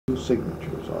2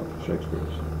 signatures of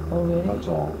Shakespeare's. Oh, really? That's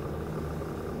all.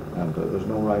 And there's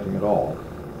no writing at all.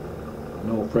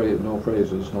 No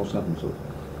phrases, no sentences.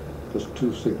 Just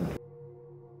 2 signatures.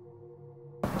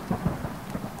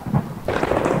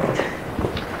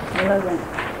 I love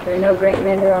that. There are no great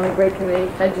men, there are only great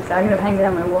committees. I'm going to hang it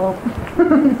on my wall.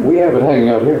 We have it hanging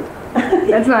out here.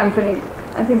 That's why I'm putting it.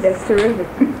 I think that's terrific.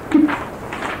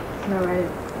 All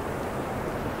right.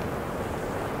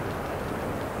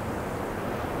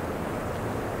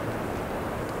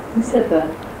 Who said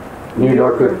that? New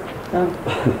Yorker.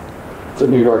 Oh. It's a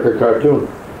New Yorker cartoon.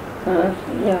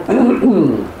 Yeah.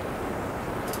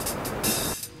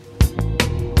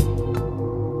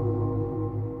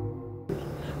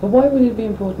 But why would it be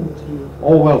important to you?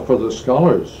 Oh well, for the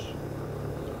scholars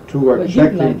who are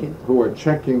like it. who are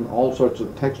checking all sorts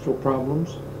of textual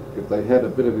problems. If they had a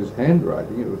bit of his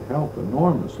handwriting, it would help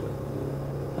enormously.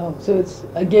 Oh, so it's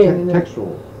again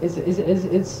textual. It's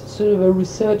sort of a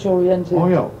research-oriented. Oh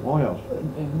yeah, oh yeah.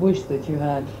 Wish that you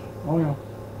had. Oh yeah.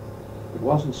 It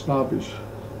wasn't snobbish.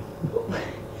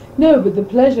 No, but the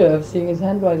pleasure of seeing his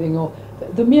handwriting, or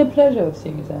the mere pleasure of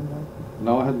seeing his handwriting.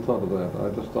 No, I hadn't thought of that.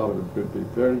 I just thought it would be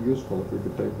very useful if we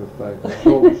could take this back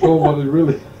and show what it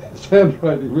really, his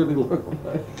handwriting really looked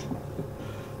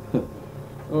like.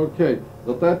 Okay,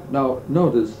 but that, now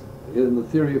notice in the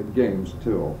theory of games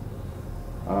too,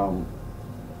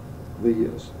 the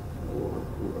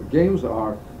games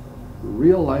are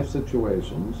real life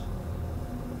situations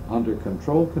under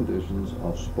controlled conditions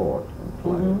of sport and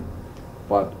play,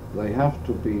 but they have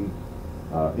to be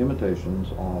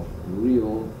imitations of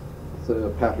real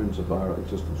patterns of our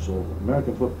existence. So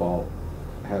American football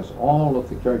has all of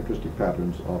the characteristic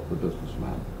patterns of the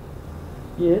businessman.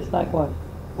 Yes, like what?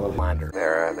 Well,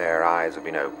 their eyes have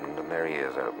been opened and their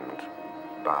ears opened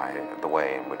by the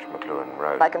way in which McLuhan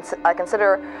wrote. I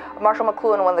consider Marshall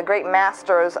McLuhan one of the great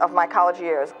masters of my college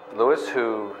years. Lewis,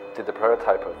 who did the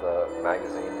prototype of the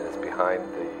magazine, is behind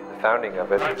the founding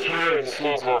of it. I carry the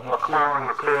seeds of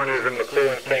McLuhanism,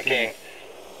 McLuhan thinking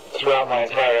throughout my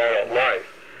entire life.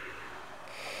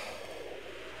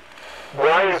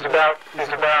 Why is about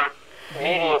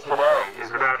media today, is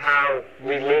about how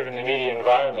we live in the media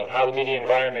environment, how the media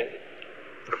environment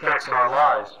affects our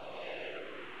lives.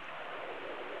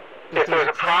 If there's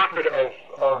a prophet of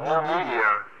new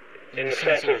media, in the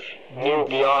sense of new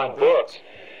beyond books,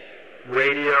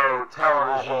 radio,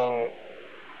 television,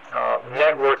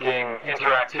 networking,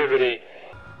 interactivity.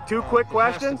 2 quick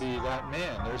questions?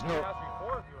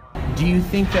 Do you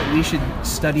think that we should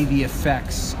study the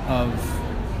effects of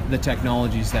the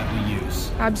technologies that we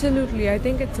use? Absolutely. I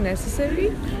think it's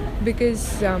necessary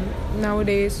because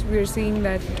nowadays we're seeing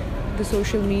that the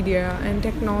social media and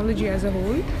technology as a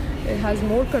whole, it has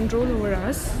more control over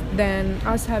us than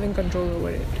us having control over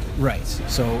it. Right.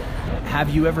 So have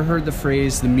you ever heard the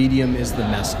phrase, the medium is the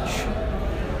message?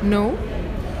 No.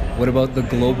 What about the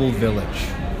global village?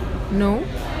 No.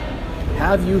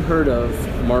 Have you heard of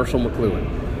Marshall McLuhan?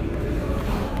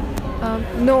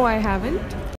 No, I haven't.